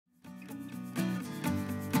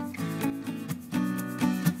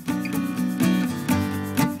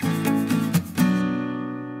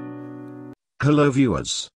Hello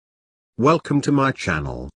viewers. Welcome to my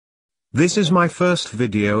channel. This is my first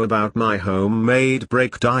video about my homemade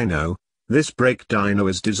brake dyno. This brake dyno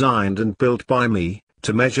is designed and built by me,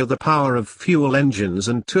 to measure the power of fuel engines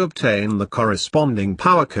and to obtain the corresponding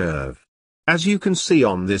power curve. As you can see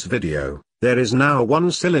on this video, there is now a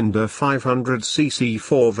 1-cylinder 500cc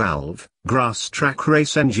 4-valve, grass track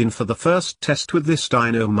race engine for the first test with this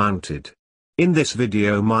dyno mounted. In this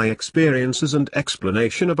video my experiences and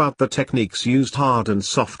explanation about the techniques used hard and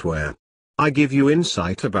software. I give you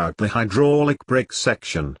insight about the hydraulic brake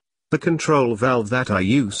section, the control valve that I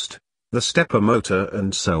used, the stepper motor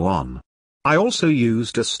and so on. I also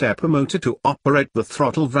used a stepper motor to operate the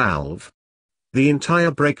throttle valve. The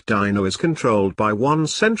entire brake dyno is controlled by one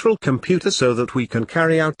central computer so that we can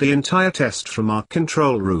carry out the entire test from our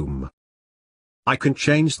control room. I can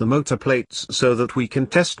change the motor plates so that we can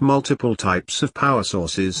test multiple types of power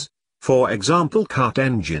sources, for example kart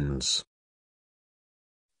engines.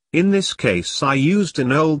 In this case I used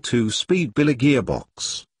an old 2-speed Billy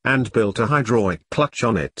gearbox, and built a hydraulic clutch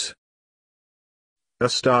on it. A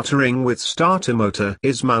starter ring with starter motor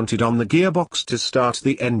is mounted on the gearbox to start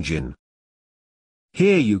the engine.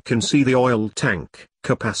 Here you can see the oil tank,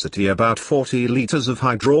 capacity about 40 liters of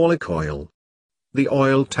hydraulic oil. The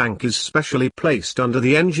oil tank is specially placed under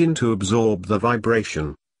the engine to absorb the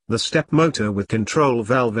vibration, the step motor with control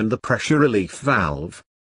valve and the pressure relief valve.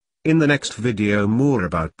 In the next video more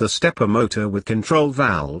about the stepper motor with control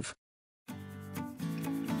valve,